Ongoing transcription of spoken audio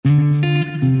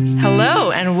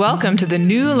welcome to the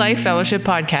New Life Fellowship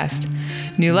podcast.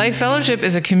 New Life Fellowship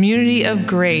is a community of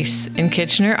grace in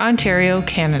Kitchener, Ontario,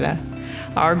 Canada.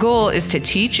 Our goal is to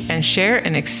teach and share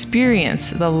and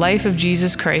experience the life of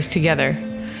Jesus Christ together.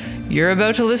 You're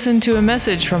about to listen to a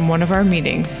message from one of our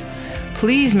meetings.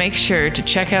 Please make sure to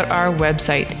check out our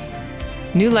website,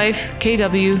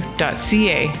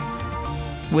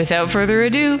 newlifekw.ca. Without further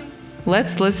ado,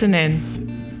 let's listen in.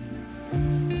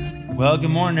 Well, good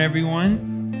morning,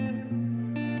 everyone.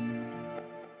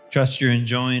 Trust you're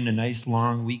enjoying a nice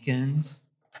long weekend.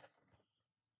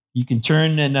 You can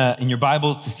turn in your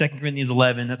Bibles to 2 Corinthians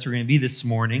 11. That's where we're going to be this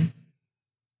morning.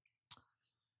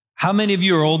 How many of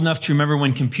you are old enough to remember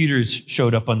when computers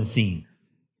showed up on the scene?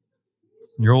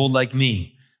 You're old like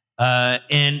me.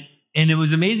 And it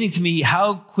was amazing to me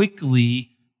how quickly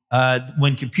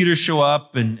when computers show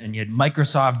up and you had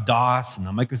Microsoft DOS and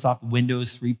the Microsoft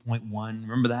Windows 3.1,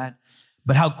 remember that?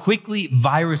 But how quickly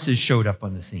viruses showed up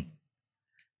on the scene.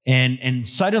 And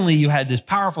suddenly you had this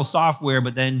powerful software,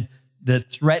 but then the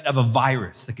threat of a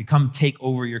virus that could come take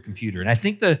over your computer. And I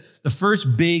think the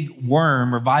first big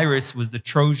worm or virus was the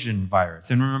Trojan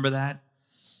virus. And remember that?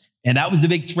 And that was the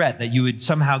big threat, that you would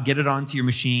somehow get it onto your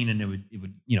machine and it would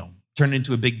turn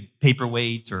into a big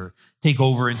paperweight or take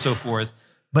over and so forth.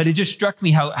 But it just struck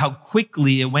me how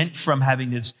quickly it went from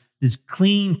having this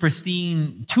clean,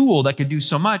 pristine tool that could do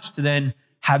so much to then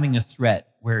having a threat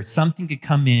where something could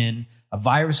come in, a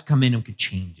virus could come in and could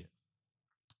change it.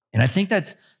 And I think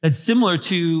that's similar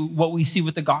to what we see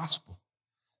with the gospel.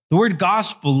 The word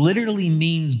gospel literally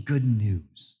means good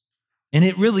news. And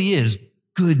it really is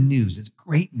good news. It's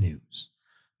great news.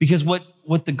 Because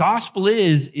what the gospel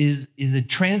is a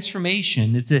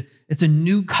transformation. It's a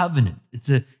new covenant. It's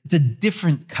a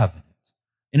different covenant.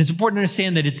 And it's important to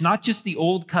understand that it's not just the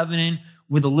old covenant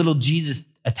with a little Jesus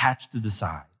attached to the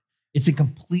side. It's a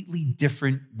completely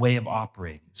different way of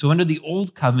operating. So under the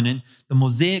old covenant, the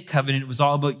Mosaic covenant was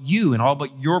all about you and all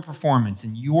about your performance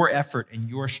and your effort and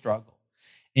your struggle.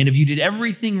 And if you did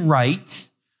everything right,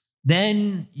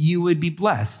 then you would be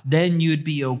blessed. Then you would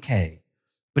be okay.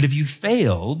 But if you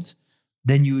failed,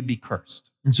 then you would be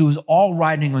cursed. And so it was all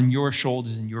riding on your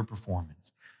shoulders and your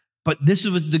performance. But this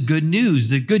was the good news.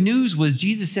 The good news was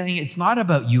Jesus saying, it's not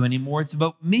about you anymore. It's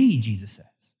about me, Jesus says.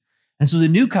 And so the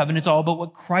new covenant's all about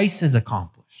what Christ has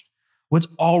accomplished, what's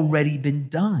already been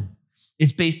done.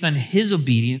 It's based on his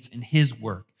obedience and his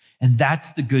work. And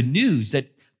that's the good news that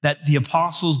the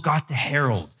apostles got to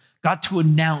herald, got to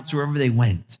announce wherever they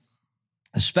went,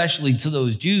 especially to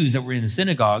those Jews that were in the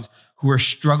synagogues who were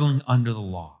struggling under the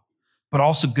law. But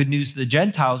also good news to the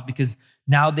Gentiles, because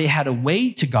now they had a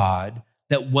way to God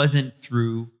that wasn't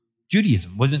through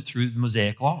Judaism, wasn't through the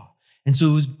Mosaic law. And so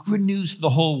it was good news for the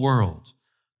whole world.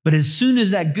 But as soon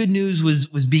as that good news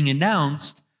was being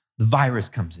announced, the virus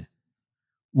comes in,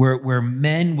 where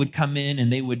men would come in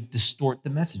and they would distort the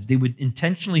message. They would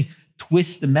intentionally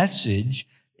twist the message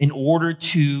in order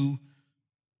to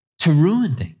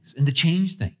ruin things and to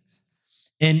change things.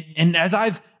 And as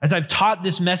I've taught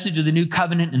this message of the new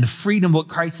covenant and the freedom what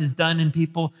Christ has done in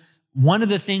people, one of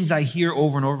the things I hear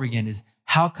over and over again is,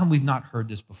 how come we've not heard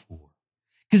this before?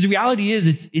 Because the reality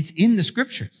is it's in the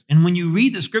scriptures. And when you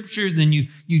read the scriptures and you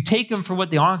take them for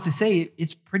what they honestly say,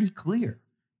 it's pretty clear.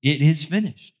 It is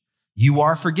finished. You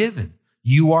are forgiven.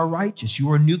 You are righteous.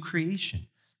 You are a new creation.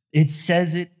 It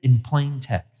says it in plain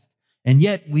text. And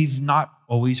yet we've not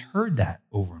always heard that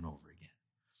over and over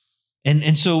again.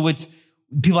 And so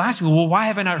people ask me, well, why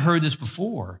have I not heard this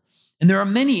before? And there are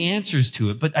many answers to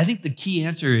it, but I think the key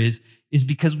answer is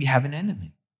because we have an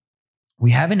enemy.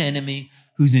 We have an enemy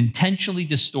who's intentionally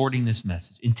distorting this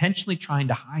message, intentionally trying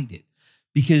to hide it.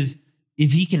 Because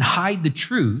if he can hide the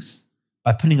truth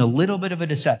by putting a little bit of a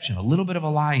deception, a little bit of a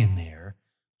lie in there,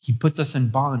 he puts us in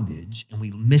bondage and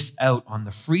we miss out on the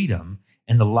freedom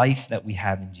and the life that we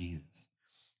have in Jesus.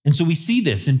 And so we see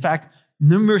this. In fact,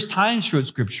 numerous times throughout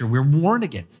Scripture, we're warned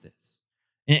against this.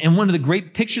 And one of the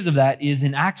great pictures of that is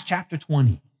in Acts chapter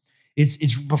 20.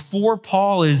 It's before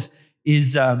Paul it's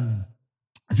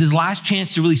his last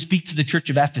chance to really speak to the church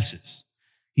of Ephesus.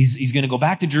 He's going to go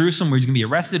back to Jerusalem where he's going to be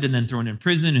arrested and then thrown in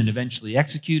prison and eventually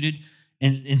executed.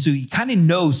 And so he kind of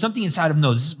knows, something inside of him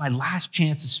knows, this is my last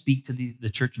chance to speak to the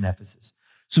church in Ephesus.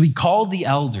 So he called the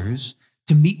elders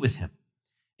to meet with him.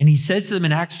 And he says to them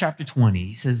in Acts chapter 20,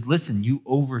 he says, listen, you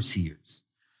overseers,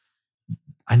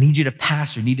 I need you to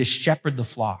pastor, need to shepherd the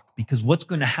flock, because what's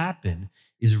going to happen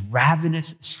is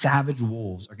ravenous, savage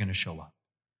wolves are going to show up.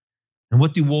 And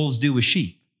what do wolves do with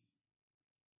sheep?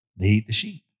 They eat the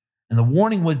sheep. And the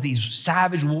warning was these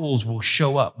savage wolves will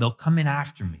show up. They'll come in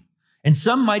after me. And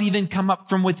some might even come up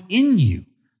from within you.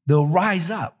 They'll rise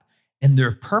up And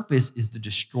their purpose is to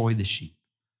destroy the sheep.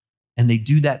 And they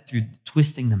do that through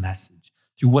twisting the message,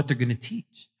 through what they're going to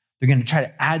teach. They're going to try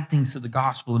to add things to the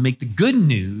gospel and make the good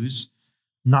news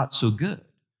not so good,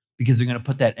 because they're going to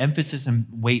put that emphasis and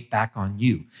weight back on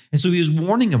you. And so he was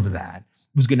warning of that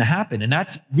was going to happen. And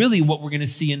that's really what we're going to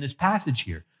see in this passage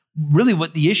here. Really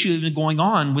what the issue has been going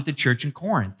on with the church in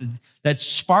Corinth that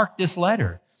sparked this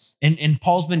letter. And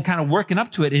Paul's been kind of working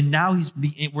up to it. And now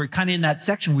we're kind of in that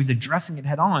section where he's addressing it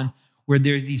head on, where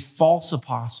there's these false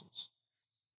apostles.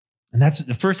 And that's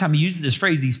the first time he uses this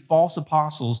phrase, these false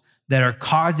apostles that are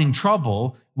causing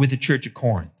trouble with the church at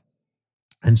Corinth.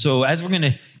 And so as we're going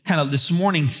to kind of this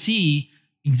morning see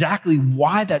exactly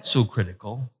why that's so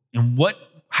critical and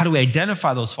how do we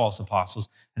identify those false apostles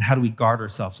and how do we guard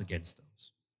ourselves against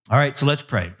those? All right, so let's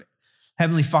pray.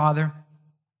 Heavenly Father,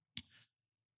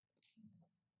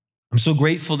 I'm so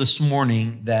grateful this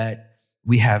morning that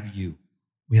we have you.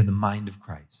 We have the mind of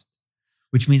Christ,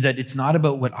 which means that it's not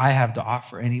about what I have to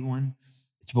offer anyone.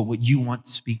 It's about what you want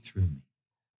to speak through me.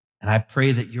 And I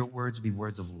pray that your words be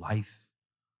words of life,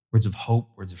 words of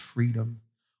hope, words of freedom,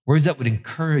 words that would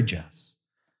encourage us,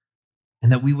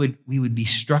 and that we would be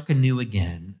struck anew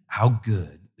again how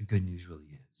good the good news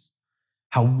really is,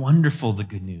 how wonderful the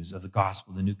good news of the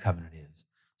gospel, the new covenant is,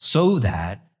 so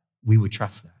that we would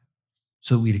trust that,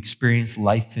 so that we'd experience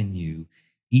life in you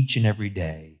each and every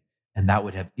day, and that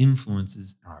would have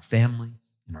influences in our family,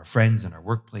 in our friends, in our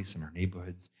workplace, in our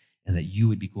neighborhoods, and that you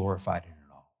would be glorified in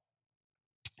it all.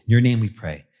 In your name we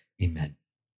pray, amen.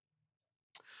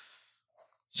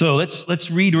 So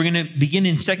let's read. We're going to begin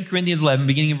in 2 Corinthians 11,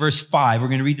 beginning in verse 5. We're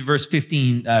going to read to verse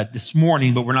 15 this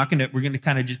morning, but we're going to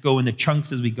kind of just go in the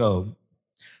chunks as we go.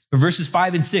 But verses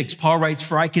 5 and 6, Paul writes,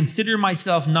 "For I consider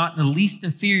myself not in the least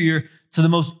inferior to the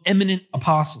most eminent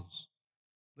apostles.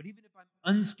 But even if I'm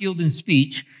unskilled in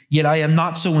speech, yet I am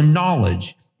not so in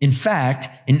knowledge. In fact,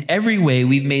 in every way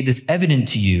we've made this evident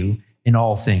to you in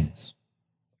all things."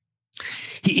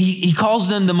 He calls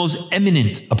them the most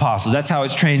eminent apostles. That's how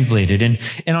it's translated. And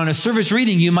on a surface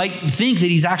reading, you might think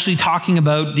that he's actually talking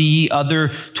about the other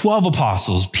 12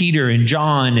 apostles, Peter and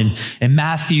John and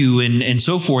Matthew and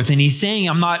so forth. And he's saying,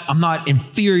 I'm not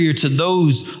inferior to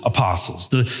those apostles,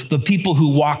 the people who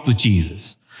walked with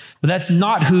Jesus. But that's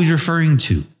not who he's referring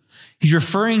to. He's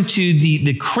referring to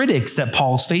the critics that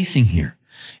Paul's facing here.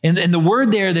 And the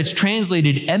word there that's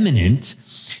translated eminent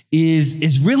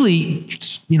is really,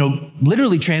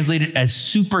 literally translated as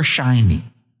super shiny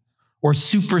or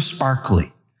super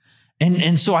sparkly.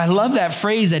 And so I love that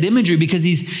phrase, that imagery, because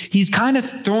he's kind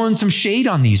of throwing some shade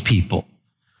on these people.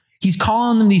 He's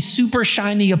calling them these super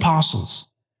shiny apostles.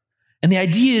 And the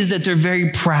idea is that they're very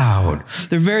proud.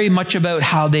 They're very much about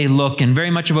how they look and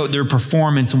very much about their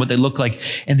performance and what they look like.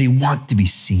 And they want to be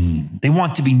seen. They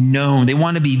want to be known. They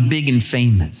want to be big and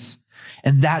famous.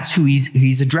 And that's who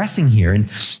he's addressing here.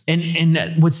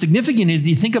 And what's significant is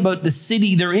you think about the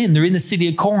city they're in. They're in the city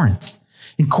of Corinth.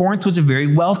 And Corinth was a very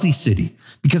wealthy city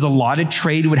because a lot of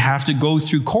trade would have to go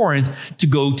through Corinth to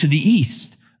go to the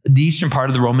east, the eastern part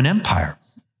of the Roman Empire.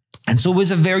 And so it was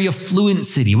a very affluent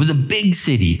city. It was a big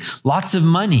city, lots of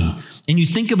money. And you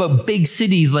think about big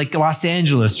cities like Los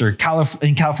Angeles or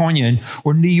in California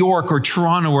or New York or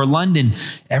Toronto or London.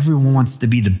 Everyone wants to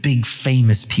be the big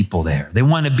famous people there. They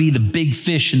want to be the big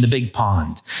fish in the big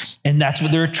pond. And that's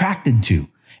what they're attracted to.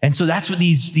 And so that's what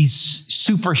these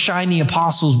super shiny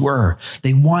apostles were.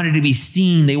 They wanted to be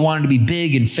seen. They wanted to be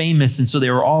big and famous. And so they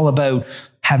were all about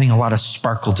having a lot of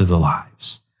sparkle to their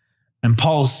lives. And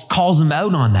Paul calls them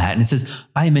out on that. And it says,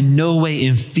 I am in no way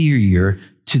inferior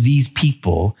to these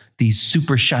people, these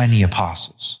super shiny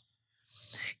apostles.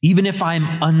 Even if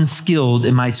I'm unskilled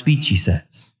in my speech, he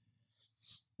says.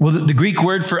 Well, the Greek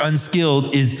word for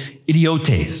unskilled is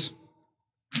idiotes.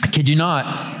 I kid you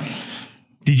not.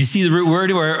 Did you see the root word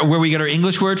where we get our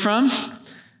English word from?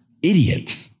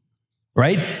 Idiot,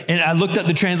 right? And I looked up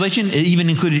the translation. It even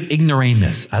included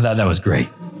ignoramus. I thought that was great.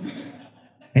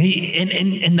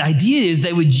 And the idea is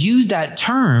they would use that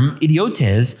term,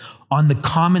 idiotes, on the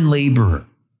common laborer.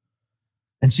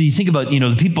 And so you think about,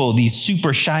 the people, these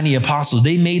super shiny apostles,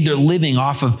 they made their living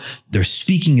off of their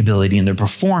speaking ability and their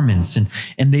performance.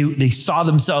 And they saw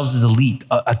themselves as elite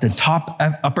at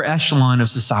the upper echelon of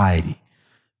society.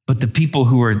 But the people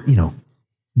who are,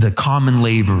 the common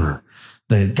laborer,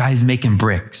 the guys making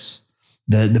bricks,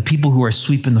 the people who are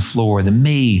sweeping the floor, the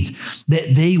maids,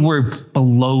 they were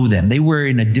below them. They were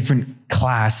in a different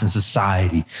class in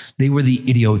society. They were the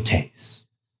idiotes,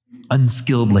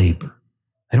 unskilled labor.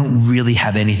 They don't really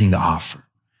have anything to offer.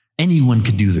 Anyone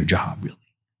could do their job, really.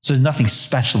 So there's nothing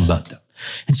special about them.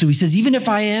 And so he says, even if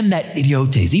I am that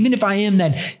idiotes, even if I am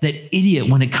that idiot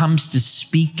when it comes to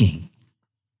speaking,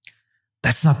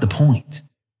 that's not the point.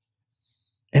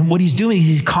 And what he's doing is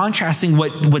he's contrasting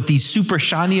what these super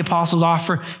shiny apostles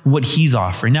offer and what he's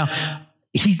offering. Now,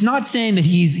 he's not saying that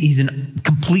he's a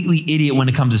completely idiot when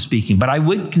it comes to speaking, but I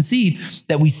would concede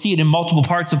that we see it in multiple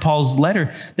parts of Paul's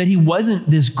letter that he wasn't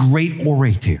this great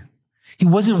orator. He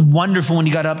wasn't wonderful when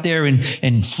he got up there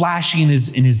and flashy in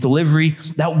his delivery.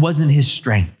 That wasn't his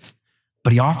strength.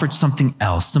 But he offered something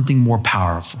else, something more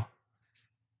powerful.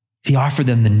 He offered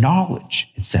them the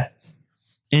knowledge, it says.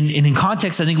 And in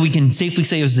context, I think we can safely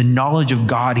say it was the knowledge of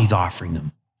God he's offering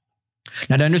them.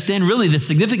 Now, to understand really the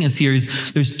significance here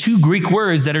is there's two Greek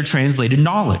words that are translated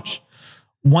knowledge.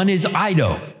 One is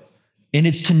eido, and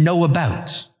it's to know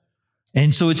about.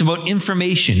 And so it's about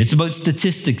information. It's about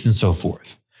statistics and so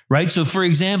forth, right? So for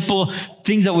example,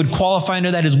 things that would qualify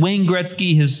under that is Wayne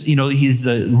Gretzky, his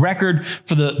record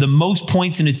for the most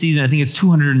points in a season, I think it's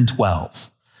 212.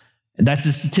 And that's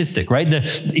a statistic, right?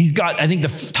 He's got, I think,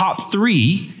 the top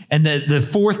three, and the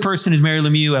fourth person is Mary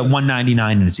Lemieux at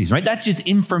 199 in a season, right? That's just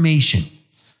information.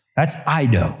 That's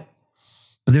eido.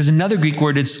 But there's another Greek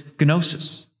word, it's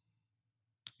gnosis.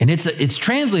 And it's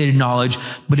translated knowledge,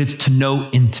 but it's to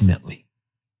know intimately.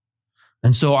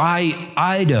 And so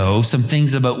I know some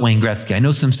things about Wayne Gretzky. I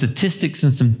know some statistics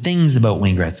and some things about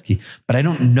Wayne Gretzky, but I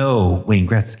don't know Wayne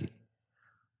Gretzky.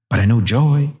 But I know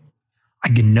Joy. I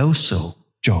gnoso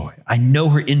Joy. I know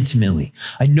her intimately.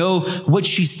 I know what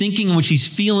she's thinking and what she's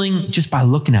feeling just by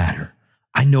looking at her.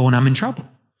 I know when I'm in trouble.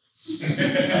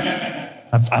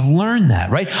 I've learned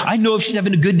that, right? I know if she's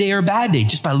having a good day or a bad day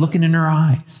just by looking in her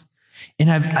eyes.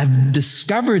 And I've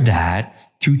discovered that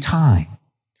through time.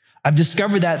 I've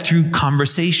discovered that through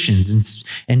conversations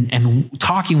and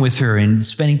talking with her and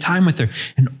spending time with her.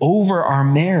 And over our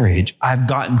marriage, I've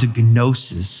gotten to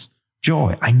gnosis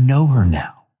Joy. I know her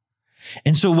now.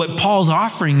 And so what Paul's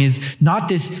offering is not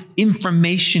this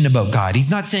information about God. He's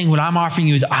not saying what I'm offering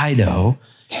you is eido,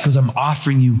 because I'm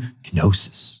offering you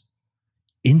gnosis,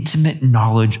 intimate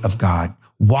knowledge of God,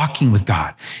 walking with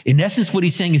God. In essence, what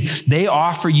he's saying is they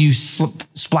offer you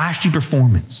splashy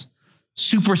performance,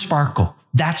 super sparkle.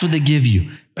 That's what they give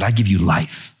you. But I give you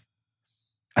life.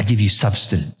 I give you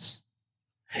substance.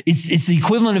 It's the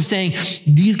equivalent of saying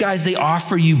these guys, they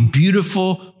offer you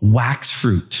beautiful wax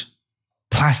fruit.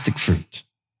 Plastic fruit.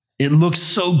 It looks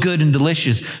so good and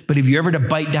delicious, but if you ever to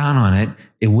bite down on it,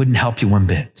 it wouldn't help you one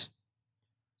bit.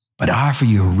 But I offer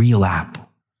you a real apple.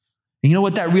 And you know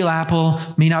what? That real apple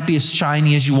may not be as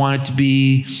shiny as you want it to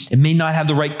be. It may not have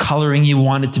the right coloring you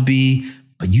want it to be,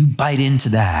 but you bite into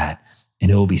that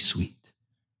and it will be sweet.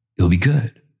 It will be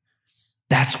good.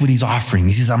 That's what he's offering.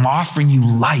 He says, I'm offering you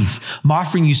life. I'm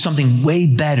offering you something way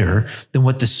better than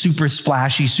what the super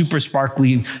splashy, super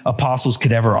sparkly apostles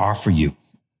could ever offer you.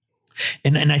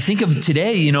 And I think of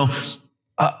today,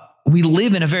 we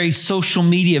live in a very social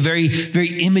media, very,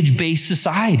 very image-based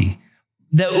society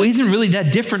that isn't really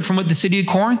that different from what the city of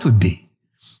Corinth would be.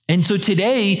 And so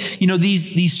today,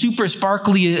 these super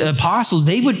sparkly apostles,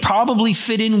 they would probably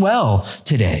fit in well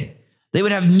today. They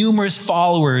would have numerous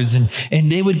followers and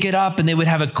they would get up and they would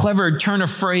have a clever turn of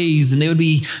phrase and they would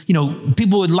be,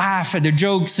 people would laugh at their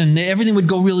jokes and everything would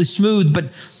go really smooth,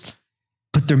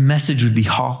 but their message would be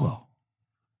hollow.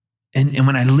 And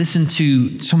when I listen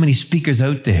to so many speakers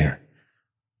out there,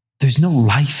 there's no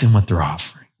life in what they're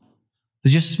offering.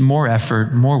 There's just more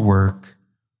effort, more work,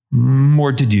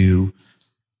 more to do,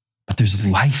 but there's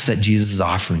life that Jesus is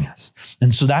offering us.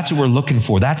 And so that's what we're looking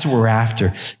for. That's what we're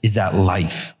after, is that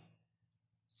life.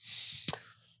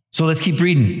 So let's keep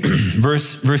reading.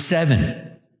 Verse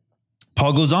 7.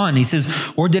 Paul goes on. He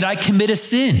says, or did I commit a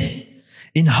sin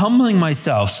in humbling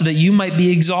myself so that you might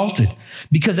be exalted?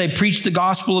 Because I preached the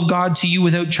gospel of God to you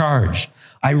without charge.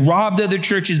 I robbed other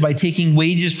churches by taking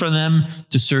wages from them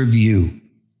to serve you.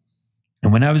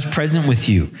 And when I was present with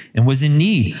you and was in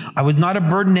need, I was not a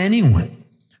burden to anyone.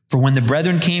 For when the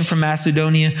brethren came from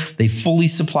Macedonia, they fully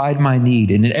supplied my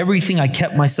need. And in everything I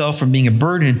kept myself from being a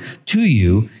burden to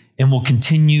you and will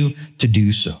continue to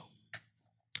do so.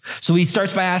 So he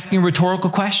starts by asking a rhetorical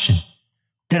question.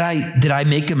 Did I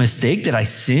make a mistake? Did I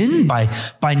sin by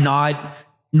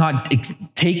not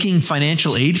taking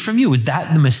financial aid from you? Was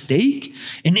that the mistake?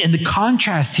 And the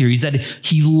contrast here is that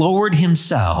he lowered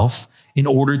himself in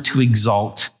order to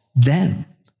exalt them,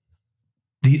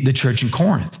 the church in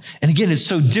Corinth. And again, it's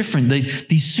so different.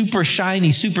 These super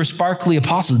shiny, super sparkly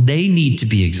apostles, they need to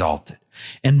be exalted.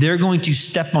 And they're going to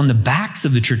step on the backs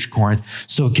of the church of Corinth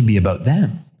so it can be about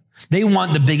them. They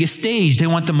want the biggest stage. They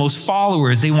want the most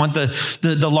followers. They want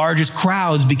the largest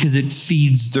crowds because it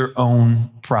feeds their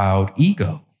own proud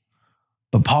ego.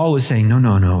 But Paul was saying,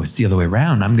 no, it's the other way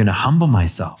around. I'm going to humble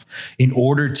myself in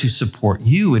order to support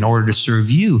you, in order to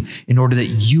serve you, in order that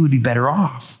you would be better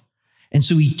off. And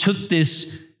so he took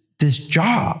this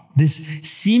job, this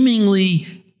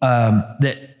seemingly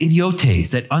that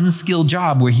idiotes, that unskilled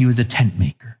job where he was a tent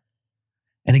maker.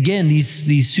 And again,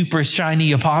 these super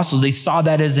shiny apostles, they saw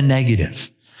that as a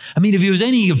negative. I mean, if he was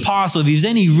any apostle, if he was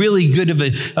any really good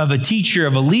of a teacher,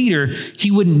 of a leader,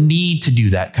 he wouldn't need to do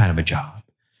that kind of a job.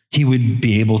 He would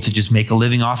be able to just make a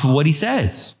living off of what he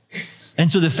says.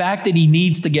 And so the fact that he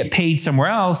needs to get paid somewhere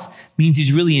else means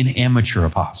he's really an amateur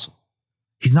apostle.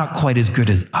 He's not quite as good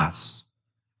as us.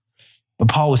 But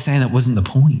Paul was saying that wasn't the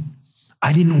point.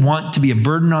 I didn't want to be a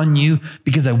burden on you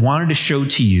because I wanted to show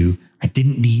to you I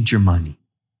didn't need your money.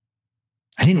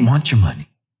 I didn't want your money.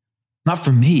 Not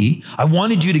for me. I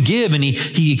wanted you to give. And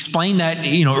he explained that,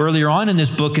 earlier on in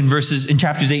this book in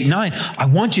chapters 8 and 9. I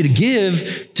want you to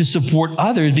give to support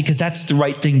others because that's the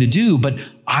right thing to do. But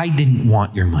I didn't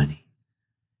want your money.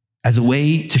 As a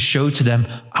way to show to them,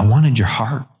 I wanted your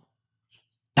heart.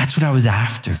 That's what I was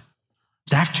after. I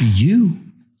was after you.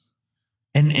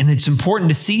 And it's important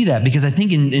to see that because I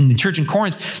think in the church in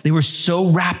Corinth, they were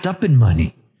so wrapped up in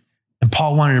money. And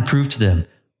Paul wanted to prove to them,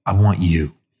 I want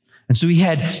you. And so he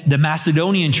had the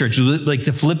Macedonian church, like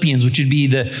the Philippians, which would be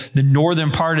the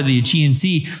northern part of the Aegean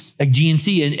Sea.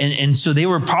 And so they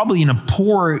were probably in a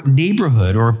poor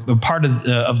neighborhood or a part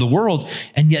of the world.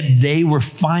 And yet they were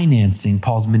financing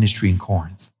Paul's ministry in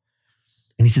Corinth.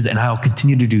 And he says, and I'll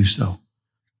continue to do so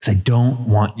because I don't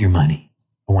want your money.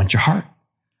 I want your heart.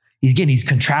 Again, he's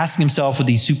contrasting himself with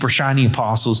these super shiny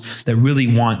apostles that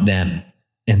really want them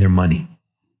and their money.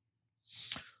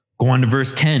 Go on to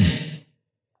verse 10.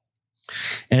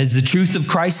 As the truth of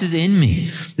Christ is in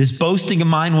me, this boasting of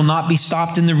mine will not be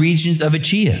stopped in the regions of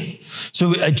Achaia.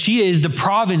 So Achaia is the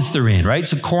province they're in, right?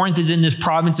 So Corinth is in this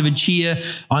province of Achaia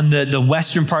on the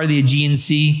western part of the Aegean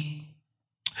Sea.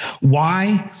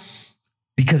 Why?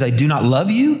 Because I do not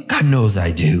love you? God knows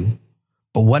I do.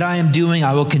 But what I am doing,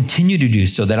 I will continue to do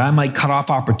so that I might cut off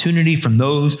opportunity from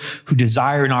those who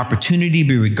desire an opportunity to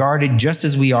be regarded just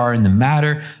as we are in the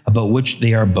matter about which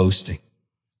they are boasting.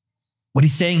 What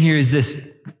he's saying here is this: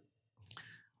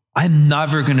 I'm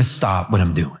never going to stop what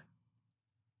I'm doing.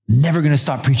 Never going to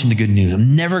stop preaching the good news.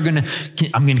 I'm going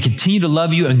to continue to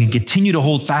love you. I'm going to continue to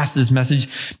hold fast to this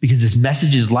message because this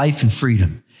message is life and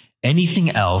freedom. Anything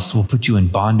else will put you in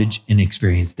bondage and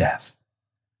experience death.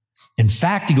 In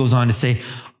fact, he goes on to say,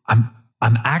 I'm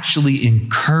actually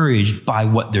encouraged by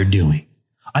what they're doing.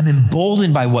 I'm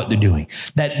emboldened by what they're doing.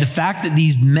 That the fact that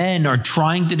these men are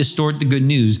trying to distort the good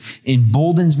news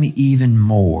emboldens me even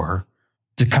more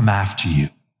to come after you.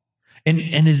 And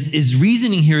his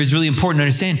reasoning here is really important to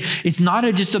understand. It's not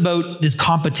just about this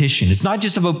competition. It's not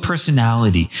just about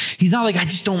personality. He's not like, I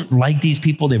just don't like these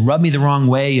people. They rub me the wrong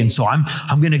way. And so I'm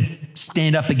going to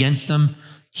stand up against them.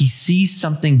 He sees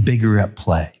something bigger at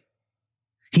play.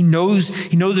 He knows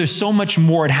there's so much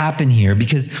more at happen here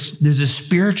because there's a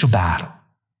spiritual battle.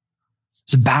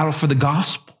 It's a battle for the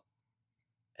gospel.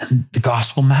 And the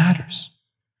gospel matters.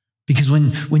 Because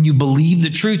when you believe the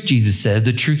truth, Jesus said,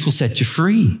 the truth will set you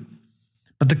free.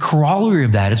 But the corollary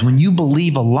of that is when you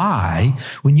believe a lie,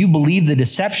 when you believe the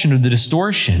deception or the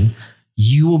distortion,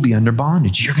 you will be under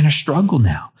bondage. You're going to struggle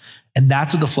now. And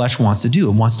that's what the flesh wants to do.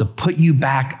 It wants to put you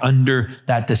back under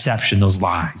that deception, those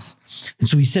lies. And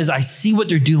so he says, I see what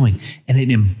they're doing, and it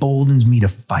emboldens me to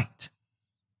fight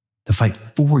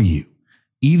for you.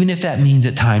 Even if that means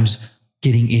at times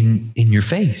getting in your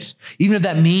face, even if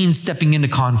that means stepping into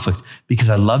conflict, because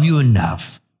I love you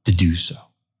enough to do so.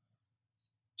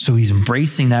 So he's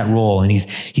embracing that role, and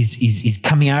he's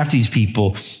coming after these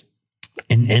people.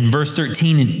 And in verse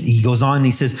 13, and he goes on and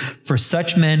he says, for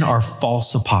such men are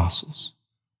false apostles.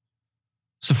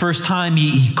 It's the first time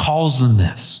he calls them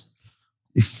this.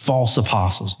 False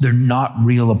apostles. They're not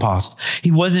real apostles.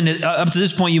 He wasn't, up to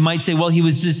this point, you might say, well, he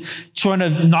was just trying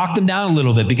to knock them down a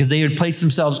little bit because they had placed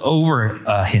themselves over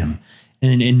him.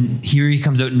 And here he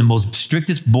comes out in the most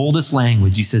strictest, boldest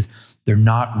language. He says, they're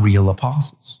not real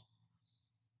apostles.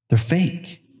 They're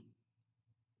fake.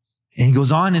 And he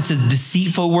goes on and says,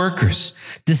 deceitful workers,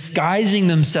 disguising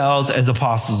themselves as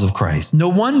apostles of Christ. No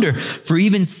wonder, for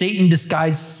even Satan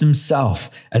disguises himself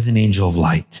as an angel of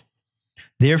light.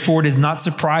 Therefore, it is not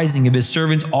surprising if his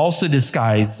servants also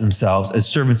disguise themselves as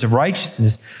servants of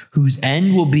righteousness, whose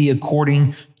end will be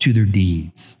according to their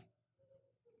deeds.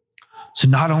 So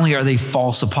not only are they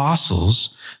false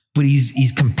apostles, but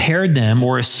he's compared them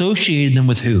or associated them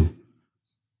with who?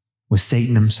 With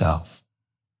Satan himself.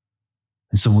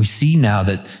 And so we see now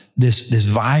that this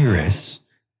virus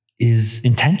is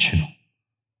intentional.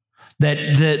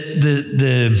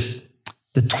 that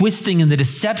the twisting and the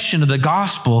deception of the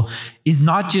gospel is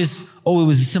not just, oh, it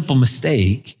was a simple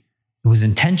mistake. It was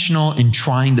intentional in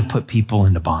trying to put people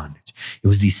into bondage. It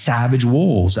was these savage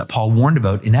wolves that Paul warned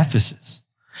about in Ephesus.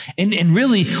 And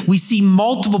really, we see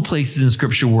multiple places in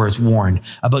Scripture where it's warned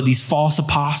about these false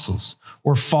apostles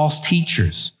or false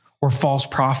teachers or false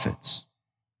prophets.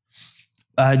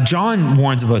 John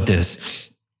warns about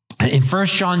this in 1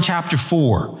 John chapter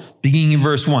 4, beginning in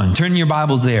verse 1. Turn your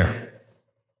Bibles there.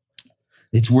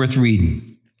 It's worth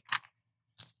reading.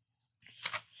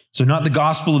 So not the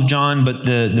Gospel of John, but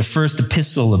the first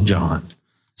epistle of John.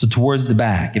 So towards the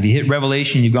back. If you hit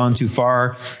Revelation, you've gone too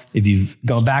far. If you've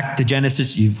gone back to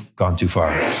Genesis, you've gone too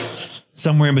far.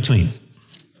 Somewhere in between.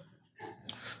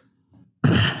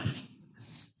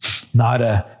 Not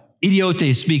a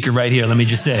idiote speaker right here, let me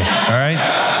just say. All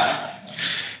right?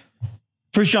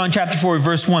 1 John chapter 4,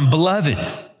 verse 1. Beloved,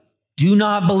 do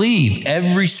not believe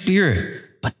every spirit,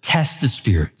 but test the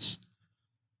spirits.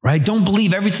 Right? Don't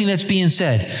believe everything that's being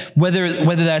said, whether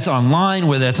that's online,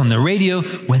 whether that's on the radio,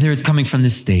 whether it's coming from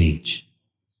this stage.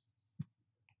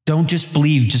 Don't just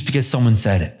believe just because someone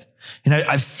said it. And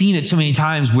I've seen it so many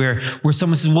times where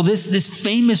someone says, well, this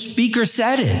famous speaker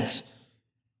said it.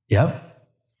 Yep.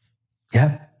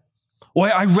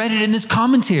 Well, I read it in this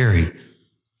commentary.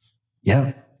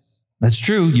 Yep. That's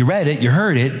true. You read it, you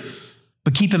heard it.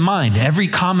 But keep in mind, every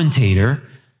commentator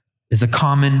is a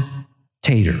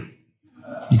commentator.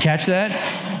 You catch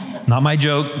that? Not my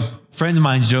joke, friend of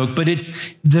mine's joke, but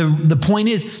it's the point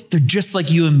is they're just like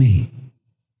you and me.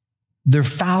 They're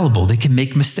fallible. They can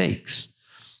make mistakes.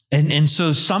 And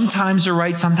so sometimes they're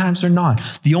right, sometimes they're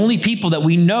not. The only people that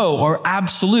we know are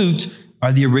absolute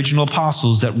are the original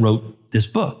apostles that wrote this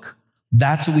book.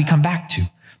 That's what we come back to.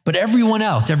 But everyone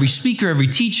else, every speaker, every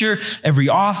teacher, every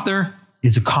author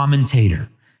is a commentator.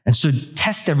 And so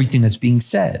test everything that's being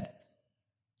said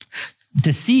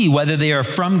to see whether they are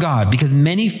from God, because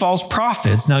many false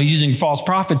prophets, now using false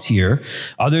prophets here,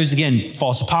 others, again,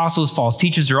 false apostles, false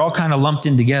teachers, they're all kind of lumped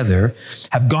in together,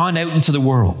 have gone out into the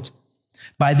world.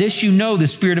 By this you know the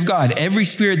Spirit of God. Every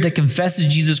spirit that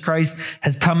confesses Jesus Christ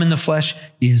has come in the flesh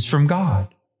is from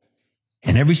God.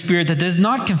 And every spirit that does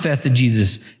not confess that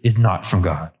Jesus is not from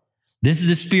God. This is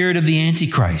the spirit of the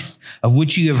Antichrist, of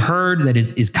which you have heard that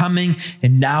is coming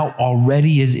and now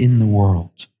already is in the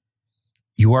world.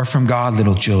 You are from God,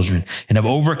 little children, and have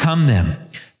overcome them,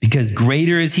 because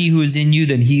greater is he who is in you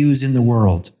than he who is in the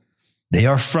world. They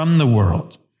are from the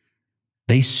world.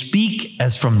 They speak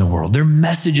as from the world. Their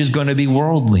message is going to be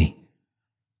worldly,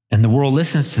 and the world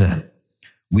listens to them.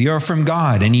 We are from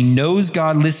God, and he knows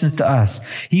God listens to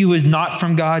us. He who is not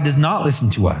from God does not listen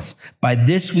to us. By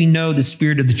this we know the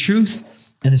spirit of the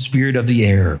truth and the spirit of the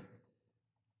error.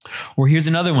 Or here's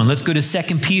another one. Let's go to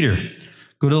 2 Peter.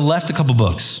 Go to the left a couple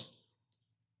books.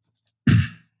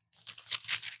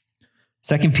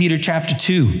 2 Peter chapter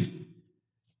 2.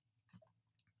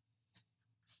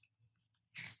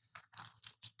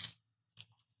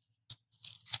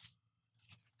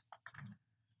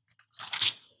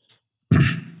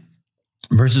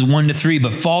 Verses 1 to 3,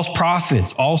 but false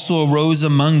prophets also arose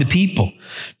among the people,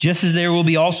 just as there will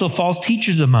be also false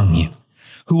teachers among you,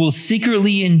 who will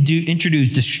secretly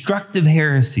introduce destructive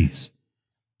heresies.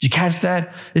 Did you catch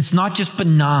that? It's not just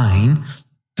benign.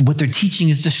 What they're teaching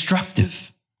is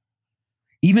destructive.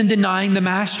 Even denying the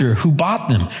master who bought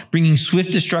them, bringing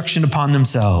swift destruction upon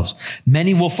themselves.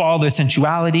 Many will follow their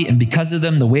sensuality, and because of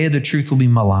them, the way of the truth will be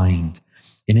maligned.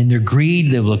 And in their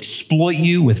greed, they will exploit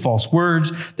you with false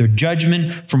words. Their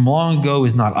judgment from long ago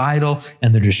is not idle,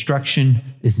 and their destruction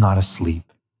is not asleep.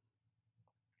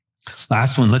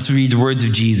 Last one, let's read the words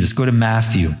of Jesus. Go to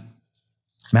Matthew.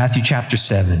 Matthew chapter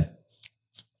 7.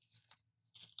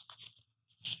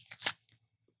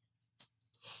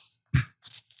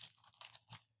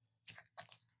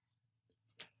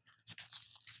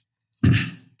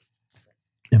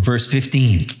 In verse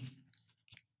 15.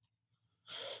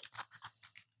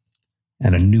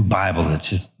 And a new Bible that's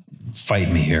just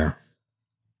fighting me here.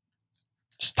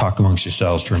 Just talk amongst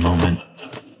yourselves for a moment.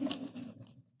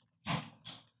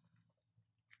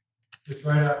 It's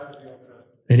right after the open.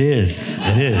 It is.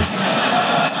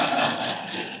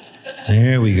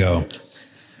 There we go.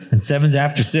 And 7's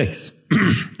after 6.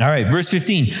 All right, verse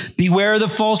 15. Beware of the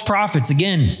false prophets,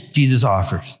 again, Jesus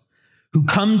offers, who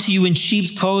come to you in sheep's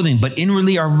clothing, but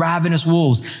inwardly are ravenous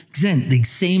wolves. Again, the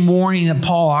same warning that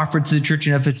Paul offered to the church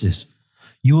in Ephesus.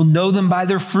 You will know them by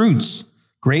their fruits.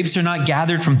 Grapes are not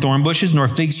gathered from thorn bushes, nor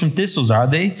figs from thistles, are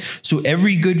they? So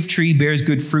every good tree bears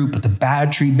good fruit, but the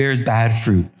bad tree bears bad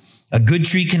fruit. A good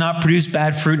tree cannot produce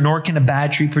bad fruit, nor can a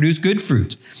bad tree produce good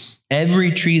fruit.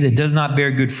 Every tree that does not bear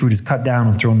good fruit is cut down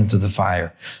and thrown into the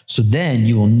fire. So then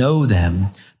you will know them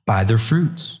by their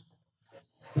fruits.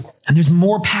 And there's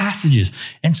more passages.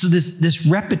 And so this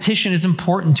repetition is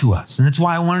important to us. And that's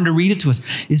why I wanted to read it to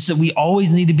us, is that we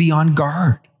always need to be on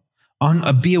guard,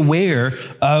 be aware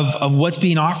of what's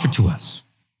being offered to us.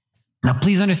 Now,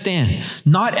 please understand,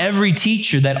 not every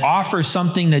teacher that offers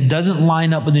something that doesn't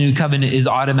line up with the new covenant is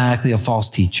automatically a false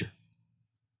teacher.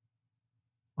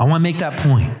 I want to make that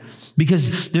point,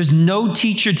 because there's no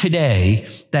teacher today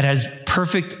that has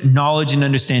perfect knowledge and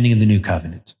understanding of the new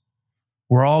covenant.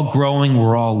 We're all growing.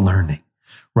 We're all learning,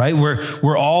 right?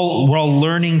 We're all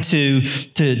learning to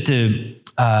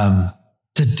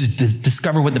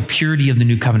discover what the purity of the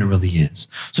new covenant really is.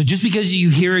 So just because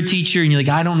you hear a teacher and you're like,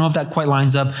 I don't know if that quite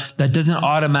lines up, that doesn't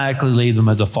automatically label them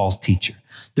as a false teacher.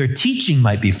 Their teaching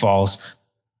might be false,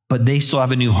 but they still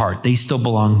have a new heart. They still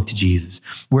belong to Jesus.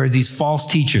 Whereas these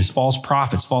false teachers, false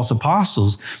prophets, false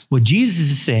apostles, what Jesus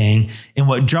is saying and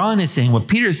what John is saying, what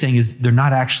Peter is saying is they're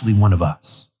not actually one of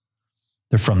us.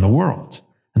 They're from the world,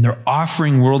 and they're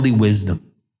offering worldly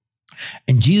wisdom.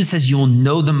 And Jesus says you'll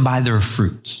know them by their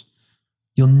fruits.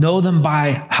 You'll know them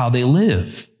by how they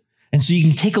live. And so you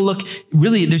can take a look.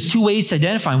 Really, there's two ways to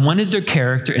identify. One is their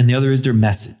character, and the other is their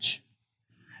message.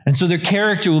 And so their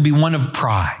character will be one of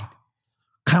pride,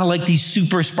 kind of like these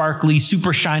super sparkly,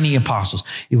 super shiny apostles.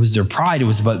 It was their pride. It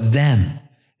was about them.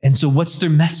 And so what's their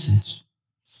message?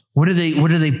 What are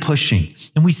they pushing?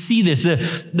 And we see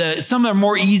this. Some are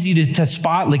more easy to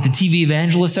spot, like the TV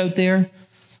evangelists out there,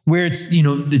 where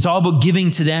it's all about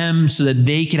giving to them so that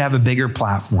they could have a bigger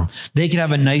platform. They could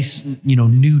have a nice,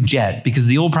 new jet, because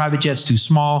the old private jet's too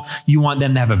small. You want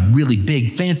them to have a really big,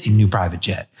 fancy new private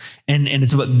jet. And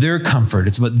it's about their comfort.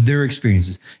 It's about their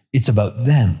experiences. It's about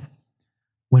them.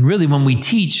 When really, when we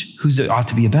teach, who's it ought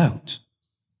to be about?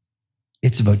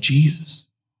 It's about Jesus.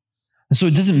 And so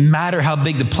it doesn't matter how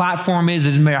big the platform is.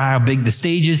 It doesn't matter how big the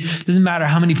stage is. It doesn't matter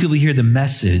how many people hear the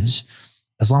message.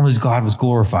 As long as God was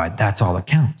glorified, that's all that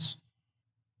counts.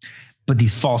 But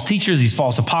these false teachers, these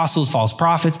false apostles, false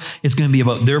prophets, it's going to be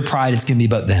about their pride. It's going to be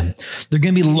about them. They're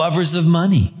going to be lovers of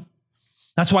money.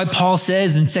 That's why Paul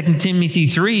says in 2 Timothy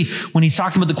 3, when he's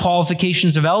talking about the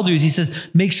qualifications of elders, he says,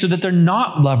 make sure that they're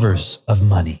not lovers of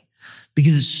money,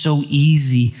 because it's so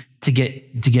easy to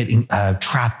get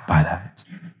trapped by that.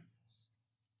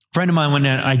 A friend of mine, when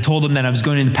I told him that I was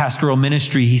going into pastoral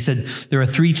ministry, he said, there are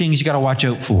three things you got to watch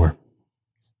out for.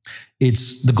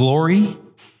 It's the glory,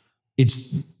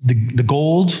 it's the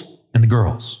gold, and the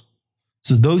girls.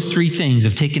 So those three things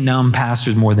have taken down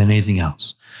pastors more than anything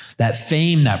else. That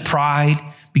fame, that pride,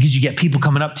 because you get people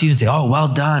coming up to you and say, oh, well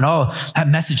done. Oh, that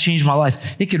message changed my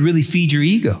life. It could really feed your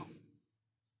ego.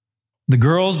 The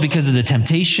girls, because of the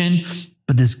temptation,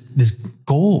 but this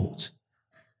gold.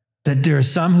 That there are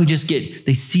some who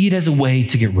they see it as a way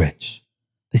to get rich.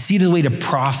 They see it as a way to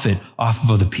profit off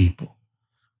of other people.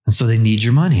 And so they need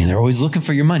your money, and they're always looking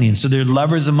for your money. And so they're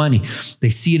lovers of money. They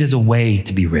see it as a way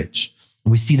to be rich.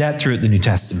 And we see that throughout the New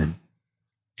Testament.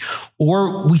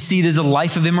 Or we see it as a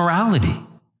life of immorality.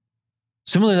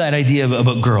 Similar to that idea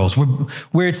about girls,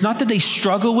 where it's not that they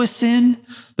struggle with sin.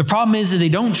 The problem is that they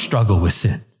don't struggle with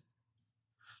sin.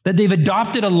 That they've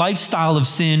adopted a lifestyle of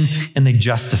sin and they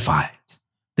justify it.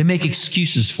 They make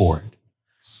excuses for it.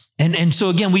 And so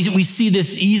again, we see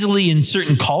this easily in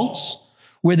certain cults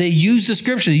where they use the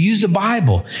scripture, they use the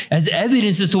Bible as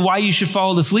evidence as to why you should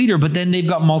follow this leader, but then they've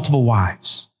got multiple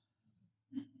wives.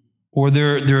 Or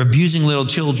they're abusing little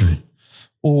children.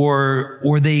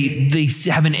 Or they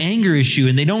have an anger issue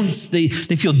and they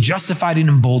feel justified and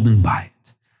emboldened by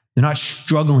it. They're not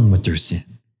struggling with their sin.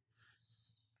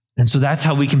 And so that's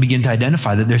how we can begin to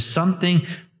identify that there's something,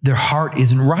 their heart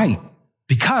isn't right.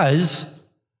 Because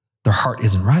their heart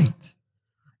isn't right.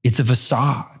 It's a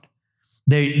facade.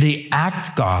 They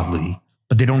act godly,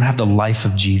 but they don't have the life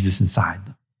of Jesus inside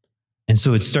them. And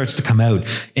so it starts to come out.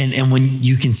 And when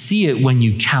you can see it when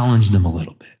you challenge them a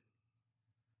little bit.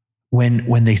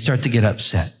 When they start to get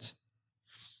upset.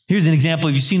 Here's an example.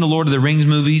 If you've seen the Lord of the Rings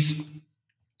movies,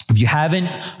 if you haven't,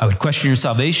 I would question your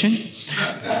salvation.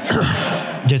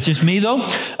 That's just me though.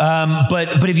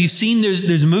 But if you've seen, there's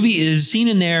a scene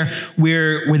in there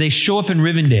where they show up in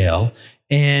Rivendell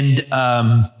and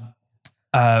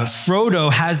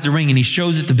Frodo has the ring and he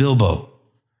shows it to Bilbo.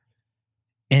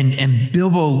 And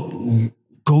Bilbo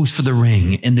goes for the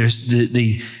ring and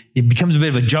it becomes a bit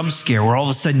of a jump scare where all of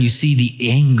a sudden you see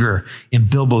the anger in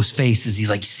Bilbo's face as he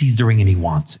sees the ring and he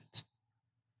wants it.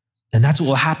 And that's what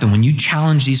will happen when you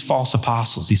challenge these false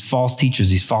apostles, these false teachers,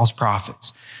 these false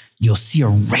prophets. You'll see a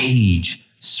rage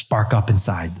spark up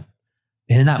inside them.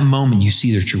 And in that moment, you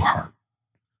see their true heart.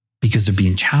 because they're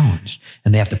being challenged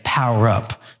and they have to power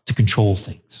up to control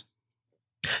things.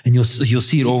 And you'll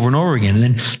see it over and over again. And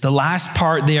then the last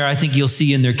part there, I think you'll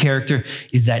see in their character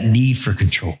is that need for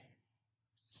control.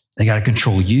 They got to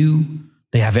control you.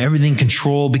 They have everything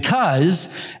controlled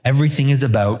because everything is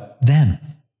about them.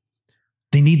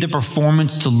 They need the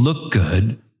performance to look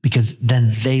good because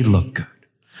then they look good.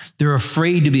 They're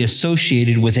afraid to be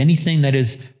associated with anything that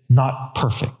is not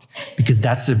perfect because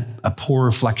that's a poor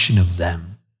reflection of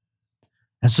them.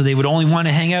 And so they would only want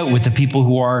to hang out with the people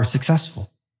who are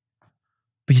successful.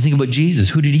 But you think about Jesus,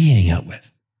 who did he hang out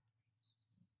with?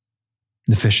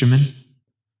 The fishermen,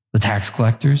 the tax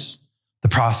collectors, the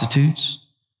prostitutes,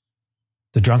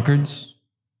 the drunkards,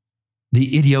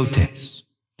 the idiotes,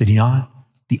 did he not?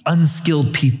 The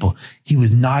unskilled people. He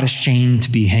was not ashamed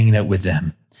to be hanging out with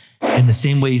them. In the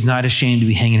same way, he's not ashamed to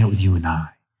be hanging out with you and I.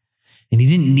 And he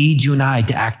didn't need you and I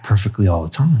to act perfectly all the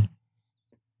time.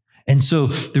 And so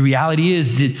the reality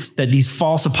is that these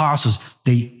false apostles,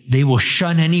 they will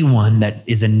shun anyone that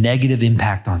is a negative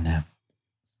impact on them.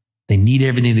 They need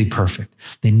everything to be perfect.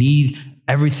 They need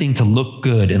everything to look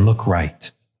good and look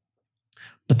right.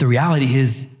 But the reality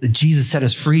is that Jesus set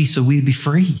us free so we'd be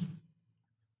free.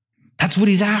 That's what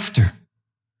he's after.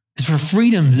 It's for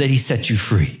freedom that he set you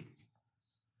free.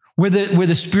 Where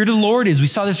the Spirit of the Lord is, we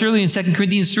saw this earlier in 2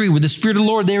 Corinthians 3, where the Spirit of the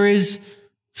Lord, there is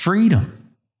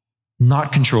freedom,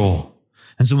 not control.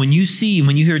 And so when you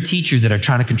hear teachers that are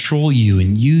trying to control you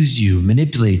and use you,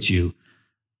 manipulate you,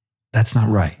 that's not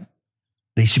right.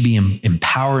 They should be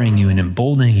empowering you and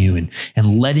emboldening you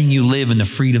and letting you live in the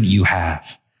freedom you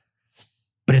have.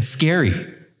 But it's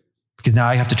scary because now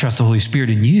I have to trust the Holy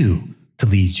Spirit in you to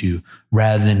lead you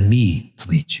rather than me to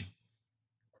lead you.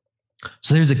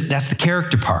 So that's the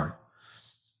character part.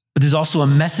 But there's also a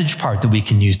message part that we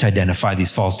can use to identify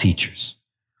these false teachers.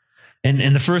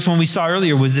 And the first one we saw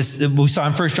earlier was this, we saw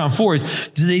in 1 John 4, is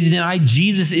do they deny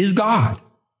Jesus is God?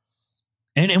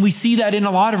 And we see that in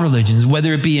a lot of religions,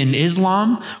 whether it be in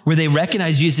Islam, where they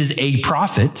recognize Jesus as a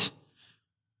prophet,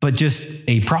 but just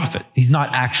a prophet. He's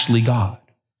not actually God.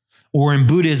 Or in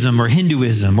Buddhism or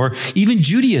Hinduism or even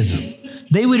Judaism,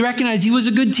 they would recognize he was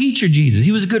a good teacher, Jesus.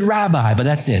 He was a good rabbi, but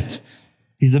that's it.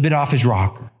 He's a bit off his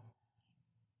rocker.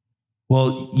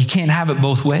 Well, you can't have it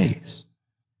both ways,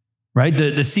 right?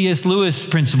 The C.S. Lewis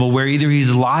principle, where either he's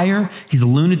a liar, he's a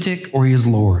lunatic, or he is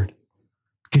Lord,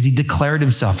 because he declared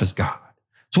himself as God.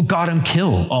 It's what got him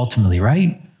killed ultimately,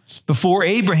 right? Before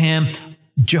Abraham,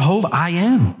 Jehovah, I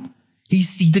am.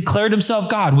 He declared himself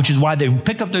God, which is why they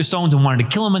picked up their stones and wanted to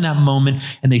kill him in that moment,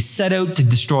 and they set out to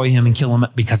destroy him and kill him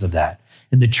because of that.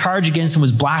 And the charge against him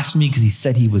was blasphemy because he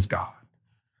said he was God.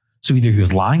 So either he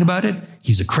was lying about it,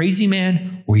 he's a crazy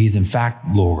man, or he is in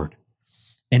fact Lord.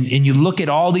 And you look at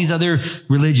all these other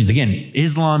religions, again,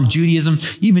 Islam, Judaism,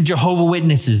 even Jehovah's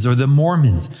Witnesses or the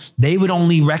Mormons, they would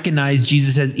only recognize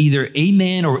Jesus as either a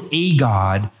man or a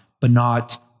God, but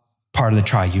not part of the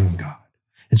triune God.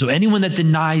 And so anyone that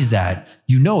denies that,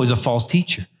 is a false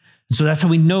teacher. And so that's how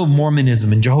we know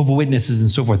Mormonism and Jehovah's Witnesses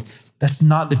and so forth. That's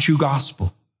not the true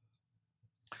gospel.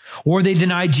 Or they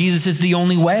deny Jesus is the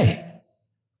only way.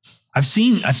 I've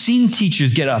seen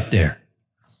teachers get up there.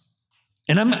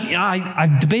 And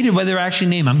I've debated whether I actually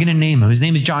name him. I'm going to name him. His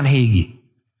name is John Hagee.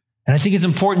 And I think it's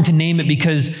important to name it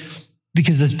because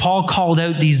as Paul called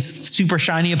out these super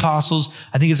shiny apostles,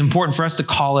 I think it's important for us to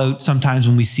call out sometimes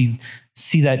when we see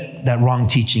that wrong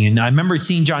teaching. And I remember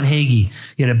seeing John Hagee.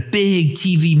 He had a big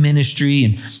TV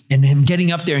ministry and him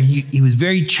getting up there, and he was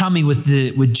very chummy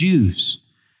with Jews.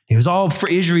 He was all for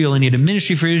Israel, and he had a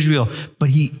ministry for Israel, but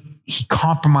he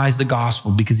compromised the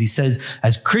gospel because he says,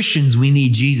 as Christians, we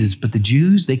need Jesus, but the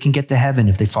Jews, they can get to heaven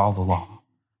if they follow the law.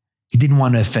 He didn't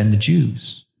want to offend the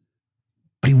Jews,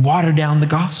 but he watered down the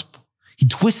gospel. He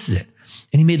twists it,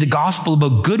 and he made the gospel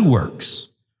about good works.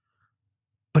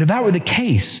 But if that were the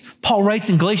case, Paul writes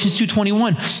in Galatians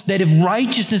 2:21 that if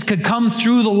righteousness could come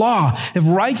through the law, if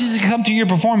righteousness could come through your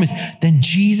performance, then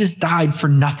Jesus died for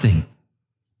nothing.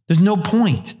 There's no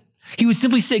point. He would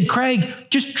simply say, Craig,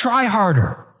 just try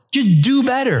harder. Just do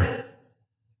better.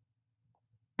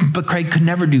 But Craig could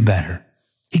never do better.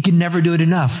 He could never do it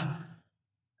enough.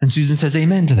 And Susan says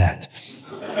amen to that.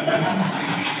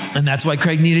 And that's why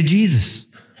Craig needed Jesus.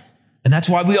 And that's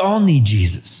why we all need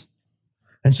Jesus.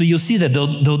 And so you'll see that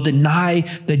they'll deny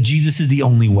that Jesus is the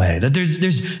only way, that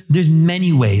there's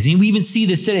many ways. And we even see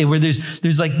this today where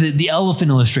there's like the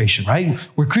elephant illustration, right?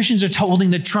 Where Christians are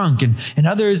holding the trunk and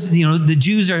others, the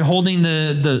Jews are holding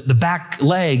the back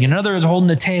leg and others are holding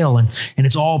the tail. And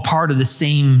it's all part of the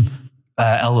same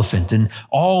elephant. And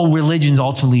all religions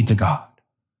ultimately lead to God.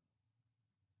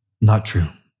 Not true.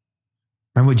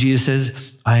 Remember what Jesus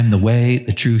says? I am the way,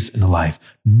 the truth, and the life.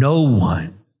 No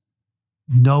one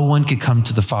could come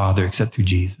to the Father except through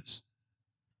Jesus.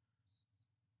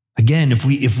 Again, if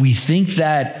we think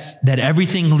that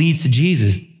everything leads to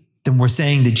Jesus, then we're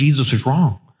saying that Jesus was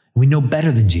wrong. We know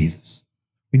better than Jesus.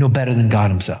 We know better than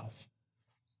God himself.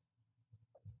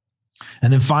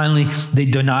 And then finally, they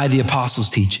deny the apostles'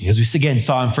 teaching. As we again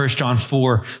saw in 1 John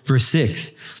 4, verse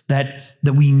 6, that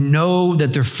we know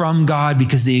that they're from God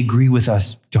because they agree with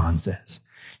us, John says.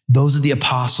 Those are the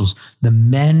apostles, the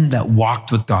men that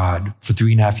walked with God for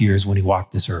 3.5 years when he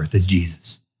walked this earth as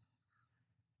Jesus.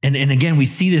 And again, we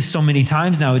see this so many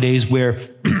times nowadays where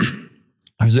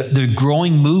there's a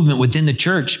growing movement within the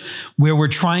church where we're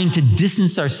trying to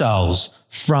distance ourselves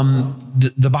from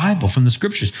the Bible, from the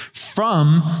scriptures,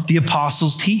 from the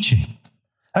apostles' teaching.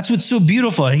 That's what's so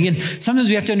beautiful. And again, sometimes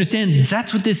we have to understand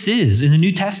that's what this is in the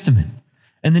New Testament.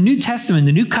 And the New Testament,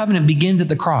 the New Covenant begins at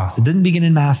the cross. It doesn't begin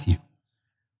in Matthew.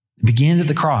 It begins at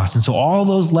the cross. And so all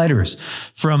those letters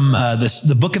from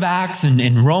the book of Acts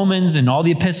and Romans and all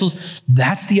the epistles,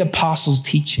 that's the apostles'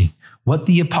 teaching. What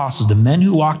the apostles, the men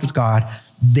who walked with God,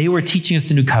 they were teaching us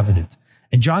the new covenant.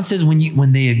 And John says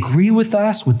when they agree with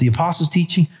us, with the apostles'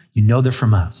 teaching, you know they're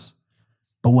from us.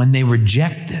 But when they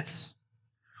reject this,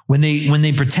 when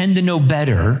they pretend to know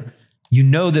better, you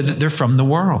know that they're from the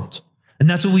world. And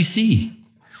that's what we see.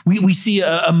 We see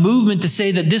a movement to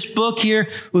say that this book here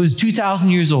was 2,000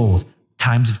 years old.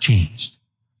 Times have changed,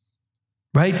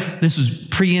 right? This was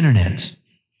pre-internet.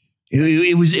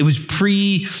 It was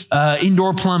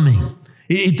pre-indoor plumbing.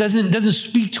 It doesn't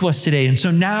speak to us today. And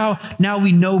so now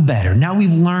we know better. Now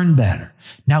we've learned better.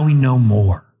 Now we know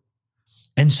more.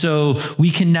 And so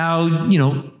we can now,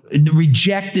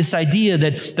 reject this idea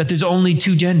that there's only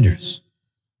two genders.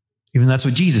 Even that's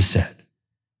what Jesus said.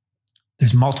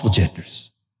 There's multiple genders.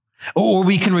 Or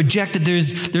we can reject that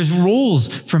there's roles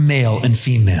for male and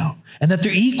female and that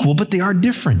they're equal, but they are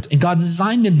different. And God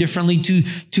designed them differently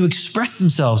to express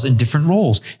themselves in different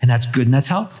roles. And that's good and that's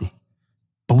healthy.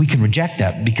 But we can reject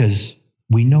that because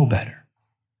we know better.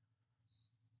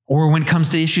 Or when it comes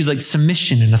to issues like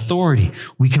submission and authority,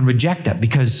 we can reject that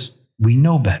because we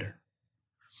know better.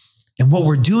 And what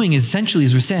we're doing essentially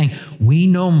is we're saying we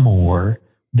know more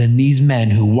than these men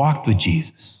who walked with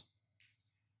Jesus.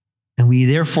 And we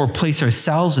therefore place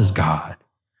ourselves as God.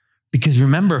 Because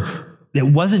remember,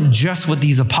 it wasn't just what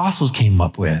these apostles came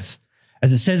up with.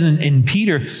 As it says in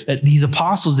Peter, that these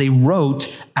apostles, they wrote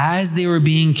as they were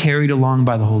being carried along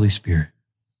by the Holy Spirit.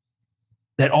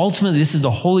 That ultimately, this is the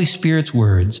Holy Spirit's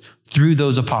words through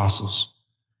those apostles.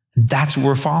 And that's what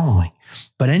we're following.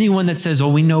 But anyone that says,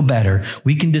 we know better,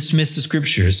 we can dismiss the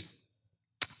scriptures,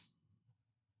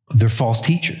 they're false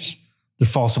teachers. They're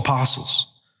false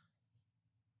apostles.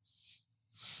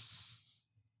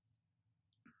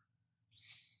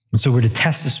 And so we're to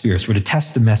test the spirits. We're to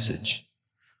test the message.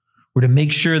 We're to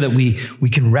make sure that we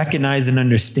can recognize and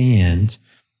understand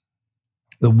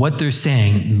that what they're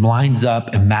saying lines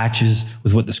up and matches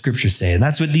with what the scriptures say. And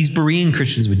that's what these Berean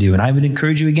Christians would do. And I would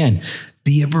encourage you again,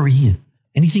 be a Berean.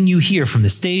 Anything you hear from the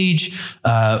stage,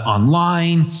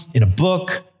 online, in a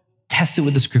book, test it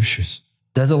with the scriptures.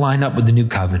 Does it line up with the new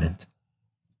covenant?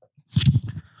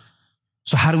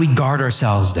 So how do we guard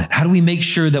ourselves then? How do we make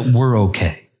sure that we're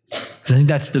okay? Because I think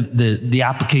that's the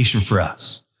application for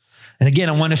us. And again,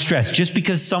 I want to stress, just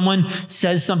because someone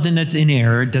says something that's in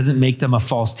error doesn't make them a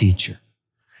false teacher.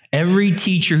 Every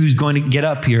teacher who's going to get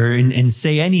up here and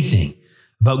say anything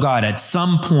about God at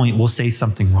some point will say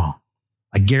something wrong.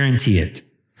 I guarantee it.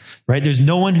 Right? There's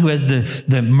no one who has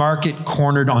the market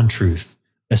cornered on truth,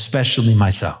 especially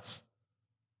myself.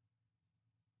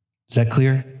 Is that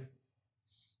clear?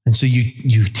 And so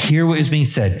you hear what is being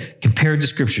said, compared to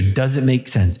scripture. Does it make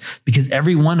sense? Because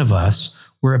every one of us,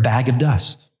 we're a bag of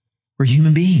dust. We're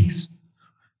human beings.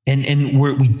 And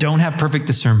we don't have perfect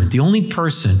discernment. The only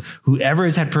person who ever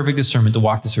has had perfect discernment to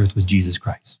walk this earth was Jesus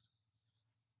Christ.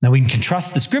 Now we can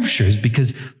trust the scriptures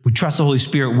because we trust the Holy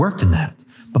Spirit worked in that.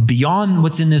 But beyond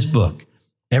what's in this book,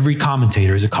 every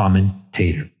commentator is a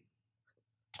commentator.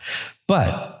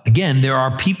 But again, there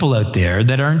are people out there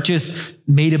that aren't just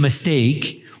made a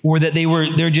mistake or that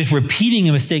they're just repeating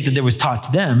a mistake that was taught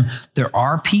to them. There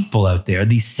are people out there,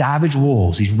 these savage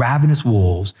wolves, these ravenous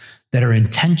wolves that are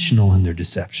intentional in their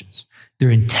deceptions. They're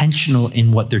intentional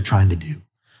in what they're trying to do,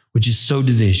 which is sow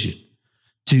division,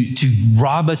 to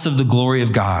rob us of the glory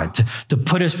of God, to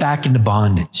put us back into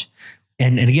bondage.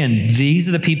 And again, these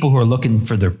are the people who are looking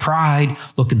for their pride,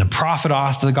 looking to profit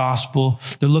off the gospel.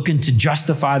 They're looking to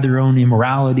justify their own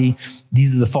immorality.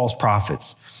 These are the false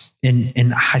prophets.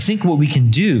 And I think what we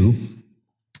can do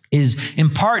is in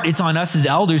part, it's on us as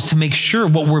elders to make sure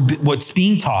what's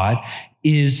being taught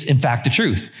is in fact the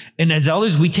truth. And as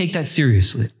elders, we take that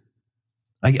seriously.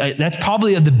 That's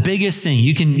probably the biggest thing.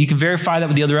 You can verify that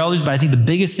with the other elders, but I think the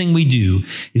biggest thing we do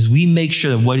is we make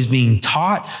sure that what is being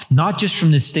taught, not just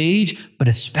from the stage, but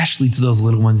especially to those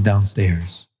little ones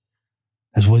downstairs,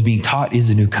 as what's being taught is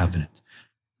the new covenant,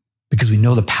 because we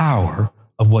know the power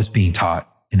of what's being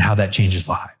taught and how that changes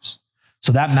lives.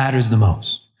 So that matters the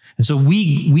most. And so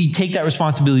we take that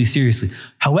responsibility seriously.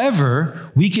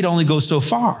 However, we could only go so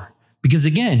far. Because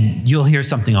again, you'll hear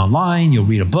something online, you'll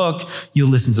read a book, you'll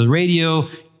listen to the radio,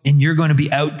 and you're going to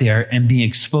be out there and being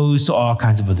exposed to all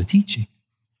kinds of other teaching.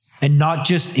 And not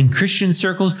just in Christian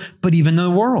circles, but even in the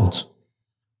world.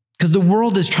 Because the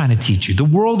world is trying to teach you. The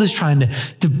world is trying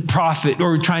to profit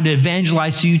or trying to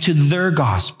evangelize you to their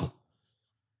gospel.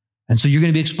 And so you're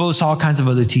going to be exposed to all kinds of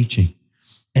other teaching.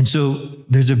 And so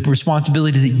there's a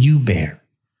responsibility that you bear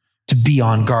to be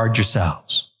on guard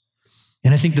yourselves.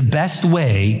 And I think the best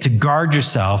way to guard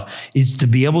yourself is to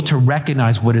be able to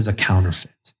recognize what is a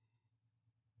counterfeit.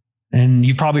 And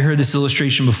you've probably heard this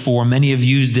illustration before. Many have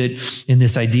used it in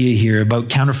this idea here about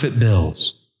counterfeit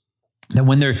bills. That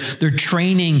when they're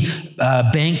training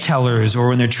bank tellers or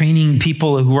when they're training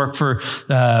people who work for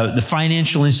the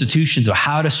financial institutions of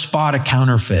how to spot a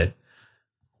counterfeit,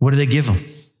 what do they give them?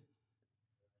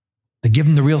 They give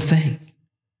them the real thing.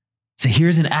 So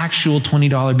here's an actual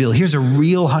 $20 bill. Here's a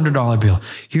real $100 bill.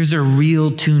 Here's a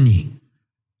real toonie.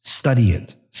 Study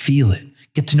it, feel it,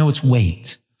 get to know its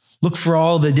weight. Look for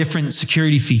all the different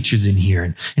security features in here.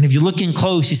 And if you look in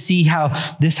close, you see how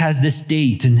this has this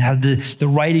date and have the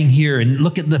writing here. And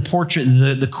look at the portrait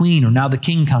of the queen or now the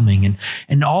king coming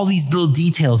and all these little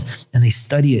details. And they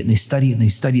study it and they study it and they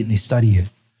study it and they study it.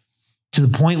 To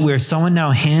the point where someone now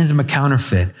hands them a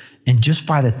counterfeit and just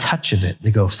by the touch of it,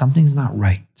 they go, something's not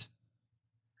right.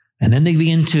 And then they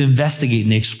begin to investigate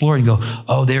and they explore and go,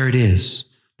 oh, there it is.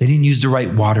 They didn't use the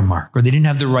right watermark or they didn't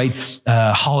have the right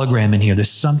hologram in here.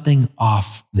 There's something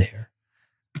off there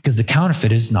because the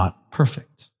counterfeit is not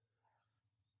perfect.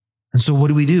 And so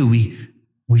what do?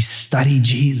 We study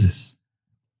Jesus.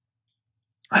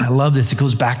 And I love this. It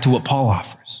goes back to what Paul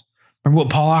offers. Remember what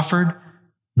Paul offered?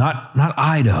 Not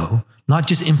Ido, not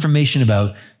just information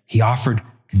about, he offered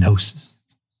gnosis,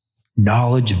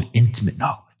 knowledge of intimate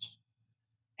knowledge.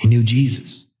 He knew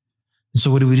Jesus. And so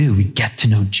what do? We get to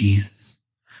know Jesus.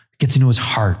 We get to know his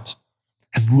heart,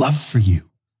 his love for you,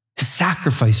 his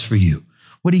sacrifice for you,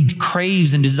 what he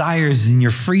craves and desires in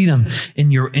your freedom,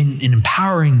 in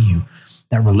empowering you,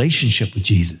 that relationship with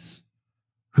Jesus,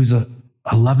 who's a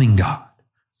loving God,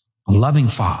 a loving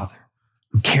Father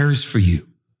who cares for you,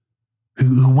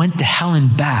 who went to hell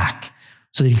and back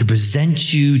so that he could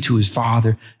present you to his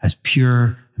Father as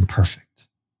pure and perfect.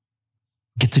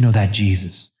 Get to know that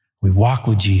Jesus. We walk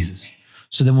with Jesus.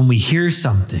 So that when we hear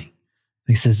something,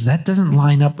 he says, that doesn't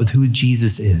line up with who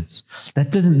Jesus is.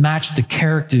 That doesn't match the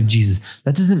character of Jesus.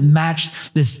 That doesn't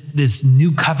match this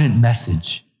new covenant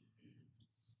message.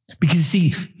 Because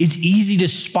see, it's easy to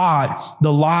spot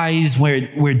the lies where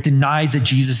it denies that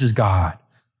Jesus is God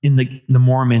in the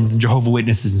Mormons and Jehovah's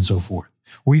Witnesses and so forth,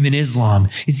 or even Islam.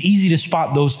 It's easy to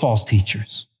spot those false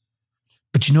teachers.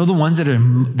 But you know the ones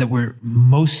that we're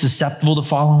most susceptible to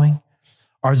following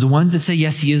are the ones that say,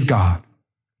 yes, he is God.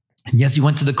 And yes, he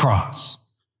went to the cross.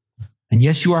 And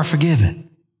yes, you are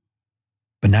forgiven.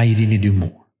 But now you need to do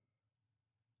more.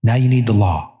 Now you need the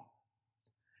law.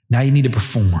 Now you need to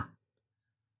perform.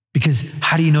 Because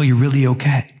how do you know you're really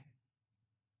okay?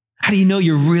 How do you know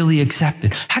you're really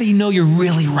accepted? How do you know you're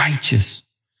really righteous?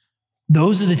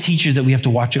 Those are the teachers that we have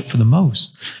to watch out for the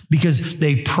most because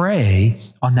they prey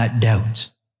on that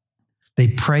doubt. They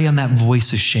prey on that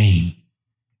voice of shame.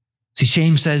 See,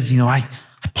 shame says, I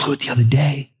blew it the other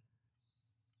day.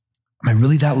 Am I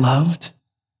really that loved?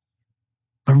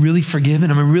 Am I really forgiven?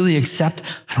 Am I really accepted?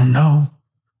 I don't know.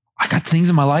 I got things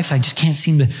in my life I just can't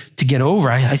seem to get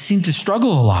over. I seem to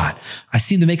struggle a lot. I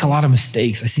seem to make a lot of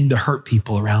mistakes. I seem to hurt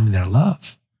people around me that I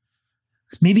love.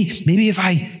 Maybe if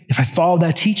I follow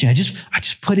that teaching, I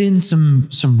just put in some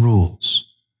rules.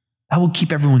 That will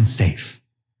keep everyone safe.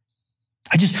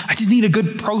 I just need a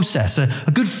good process,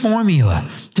 a good formula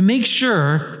to make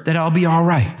sure that I'll be all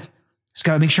right. Just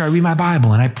got to make sure I read my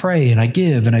Bible and I pray and I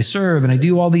give and I serve and I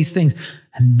do all these things,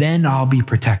 and then I'll be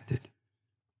protected.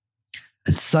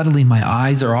 And suddenly my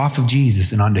eyes are off of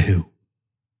Jesus and onto who?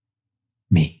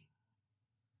 Me.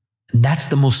 And that's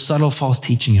the most subtle false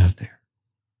teaching out there.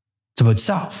 It's about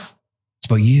self. It's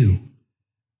about you.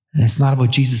 And it's not about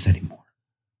Jesus anymore.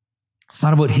 It's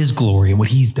not about his glory and what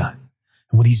he's done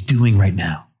and what he's doing right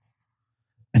now.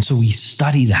 And so we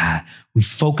study that. We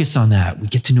focus on that. We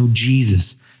get to know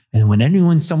Jesus. And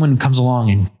when someone comes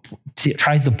along and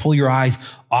tries to pull your eyes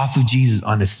off of Jesus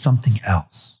onto something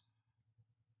else,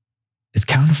 it's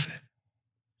counterfeit.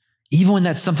 Even when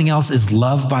that something else is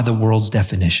loved by the world's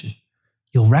definition,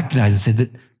 you'll recognize and say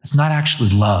that it's not actually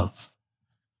love.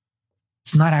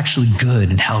 It's not actually good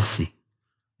and healthy.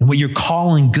 And what you're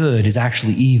calling good is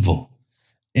actually evil.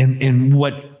 And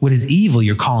what is evil,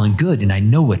 you're calling good. And I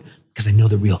know it because I know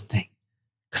the real thing,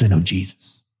 because I know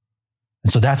Jesus.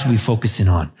 And so that's what we focus in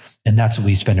on. And that's what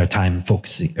we spend our time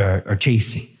focusing or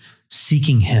chasing,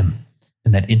 seeking him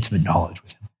and that intimate knowledge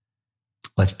with him.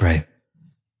 Let's pray.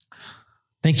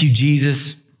 Thank you,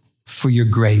 Jesus, for your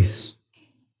grace.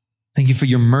 Thank you for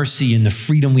your mercy and the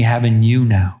freedom we have in you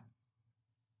now.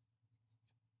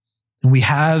 And we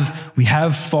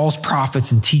have false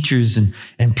prophets and teachers and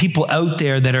people out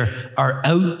there that are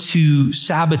out to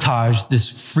sabotage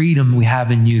this freedom we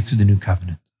have in you through the new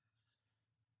covenant.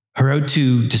 Who are out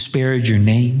to disparage your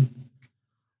name,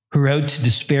 who are out to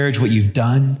disparage what you've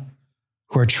done,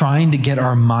 who are trying to get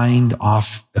our mind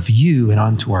off of you and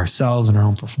onto ourselves and our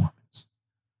own performance.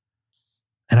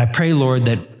 And I pray, Lord,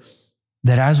 that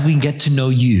as we get to know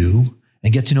you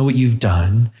and get to know what you've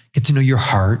done, get to know your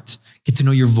heart, get to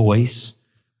know your voice,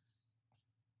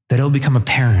 that it'll become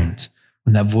apparent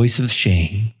when that voice of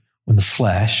shame, when the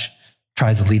flesh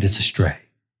tries to lead us astray,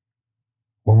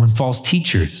 or when false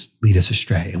teachers lead us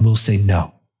astray, and we'll say,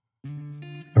 no,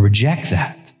 I reject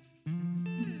that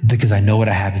because I know what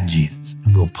I have in Jesus,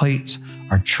 and we'll place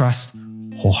our trust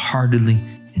wholeheartedly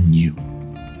in you.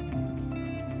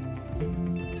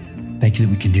 Thank you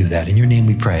that we can do that. In your name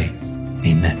we pray,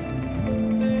 amen.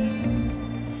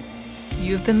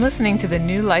 You've been listening to the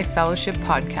New Life Fellowship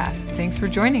podcast. Thanks for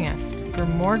joining us. For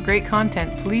more great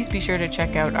content, please be sure to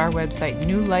check out our website,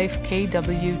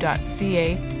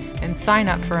 newlifekw.ca, and sign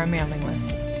up for our mailing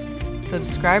list.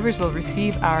 Subscribers will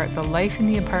receive our The Life in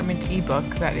the Apartment ebook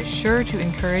that is sure to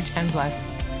encourage and bless.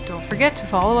 Don't forget to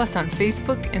follow us on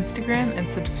Facebook, Instagram, and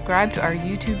subscribe to our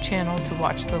YouTube channel to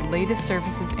watch the latest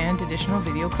services and additional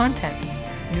video content.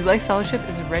 New Life Fellowship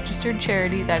is a registered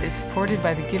charity that is supported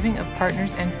by the giving of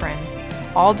partners and friends.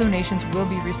 All donations will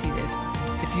be received.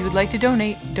 If you would like to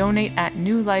donate at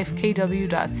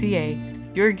newlifekw.ca.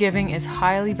 Your giving is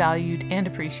highly valued and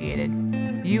appreciated.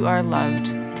 You are loved.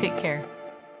 Take care.